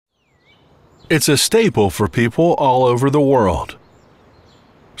It's a staple for people all over the world.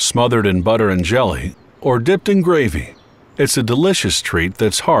 Smothered in butter and jelly, or dipped in gravy, it's a delicious treat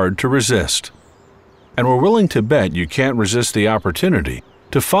that's hard to resist. And we're willing to bet you can't resist the opportunity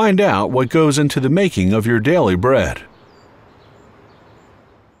to find out what goes into the making of your daily bread.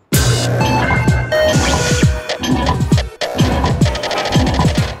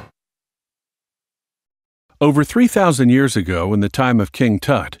 Over 3,000 years ago, in the time of King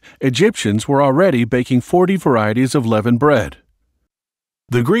Tut, Egyptians were already baking 40 varieties of leavened bread.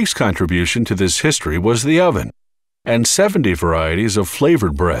 The Greeks' contribution to this history was the oven, and 70 varieties of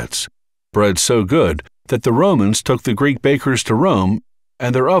flavored breads, bread so good that the Romans took the Greek bakers to Rome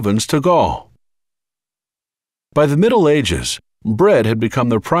and their ovens to Gaul. By the Middle Ages, bread had become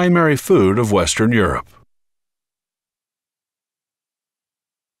the primary food of Western Europe.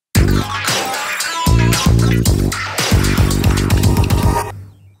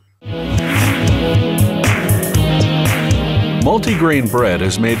 Multigrain bread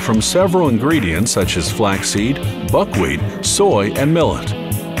is made from several ingredients such as flaxseed, buckwheat, soy, and millet.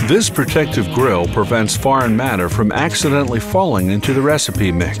 This protective grill prevents foreign matter from accidentally falling into the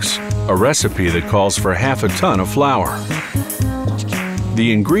recipe mix, a recipe that calls for half a ton of flour.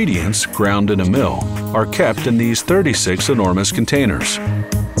 The ingredients, ground in a mill, are kept in these 36 enormous containers.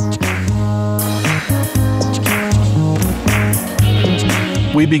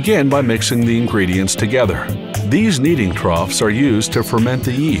 We begin by mixing the ingredients together. These kneading troughs are used to ferment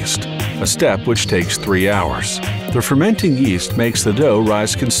the yeast, a step which takes 3 hours. The fermenting yeast makes the dough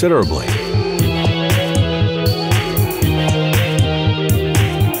rise considerably.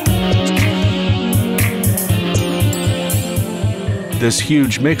 This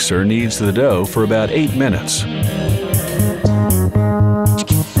huge mixer kneads the dough for about 8 minutes.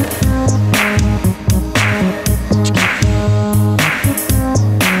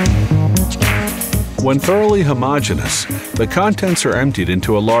 When thoroughly homogeneous, the contents are emptied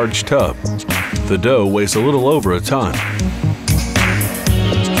into a large tub. The dough weighs a little over a ton.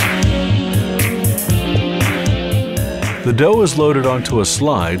 The dough is loaded onto a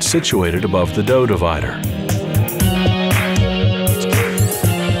slide situated above the dough divider.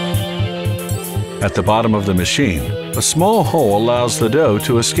 At the bottom of the machine, a small hole allows the dough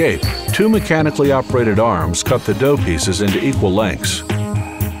to escape. 2 mechanically operated arms cut the dough pieces into equal lengths.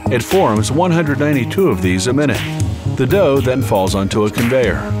 It forms 192 of these a minute. The dough then falls onto a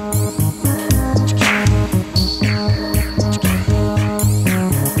conveyor.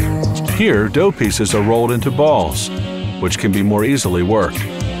 Here, dough pieces are rolled into balls, which can be more easily worked.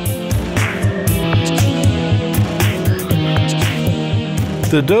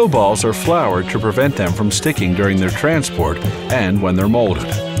 The dough balls are floured to prevent them from sticking during their transport and when they're molded.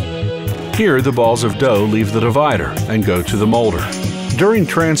 Here, the balls of dough leave the divider and go to the molder. During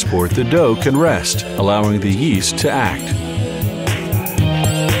transport, the dough can rest, allowing the yeast to act.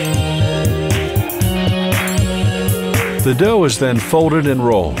 The dough is then folded and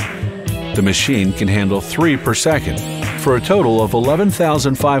rolled. The machine can handle 3 per second, for a total of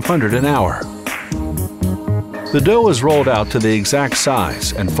 11,500 an hour. The dough is rolled out to the exact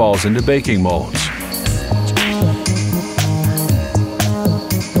size and falls into baking molds.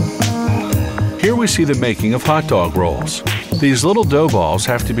 Here we see the making of hot dog rolls. These little dough balls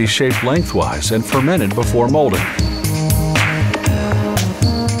have to be shaped lengthwise and fermented before molding.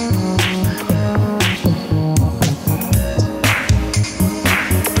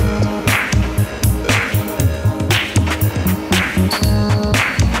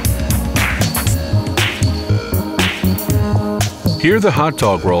 Here the hot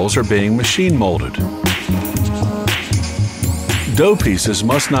dog rolls are being machine molded. Dough pieces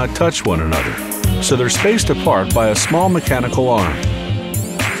must not touch one another, so they're spaced apart by a small mechanical arm.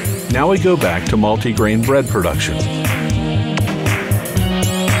 Now we go back to multigrain bread production.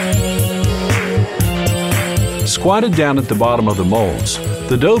 Squatted down at the bottom of the molds,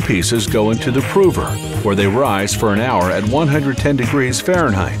 the dough pieces go into the prover, where they rise for an hour at 110 degrees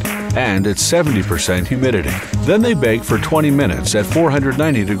Fahrenheit and at 70% humidity. Then they bake for 20 minutes at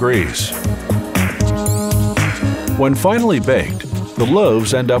 490 degrees. When finally baked, the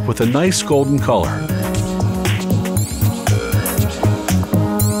loaves end up with a nice golden color.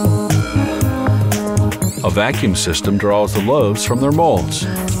 A vacuum system draws the loaves from their molds.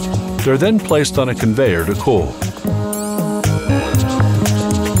 They're then placed on a conveyor to cool.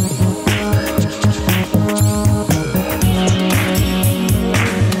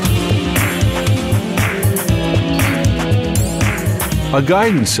 A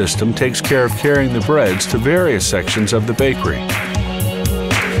guidance system takes care of carrying the breads to various sections of the bakery.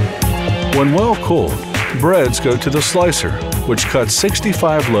 When well cooled, breads go to the slicer, which cuts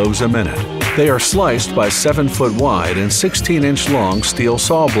 65 loaves a minute. They are sliced by 7-foot wide and 16-inch long steel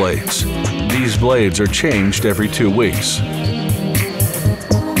saw blades. These blades are changed every 2 weeks.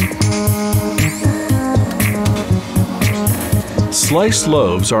 Sliced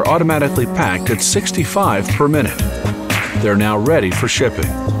loaves are automatically packed at 65 per minute. They're now ready for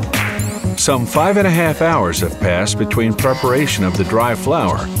shipping. Some 5.5 hours have passed between preparation of the dry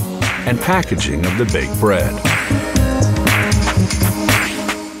flour and packaging of the baked bread.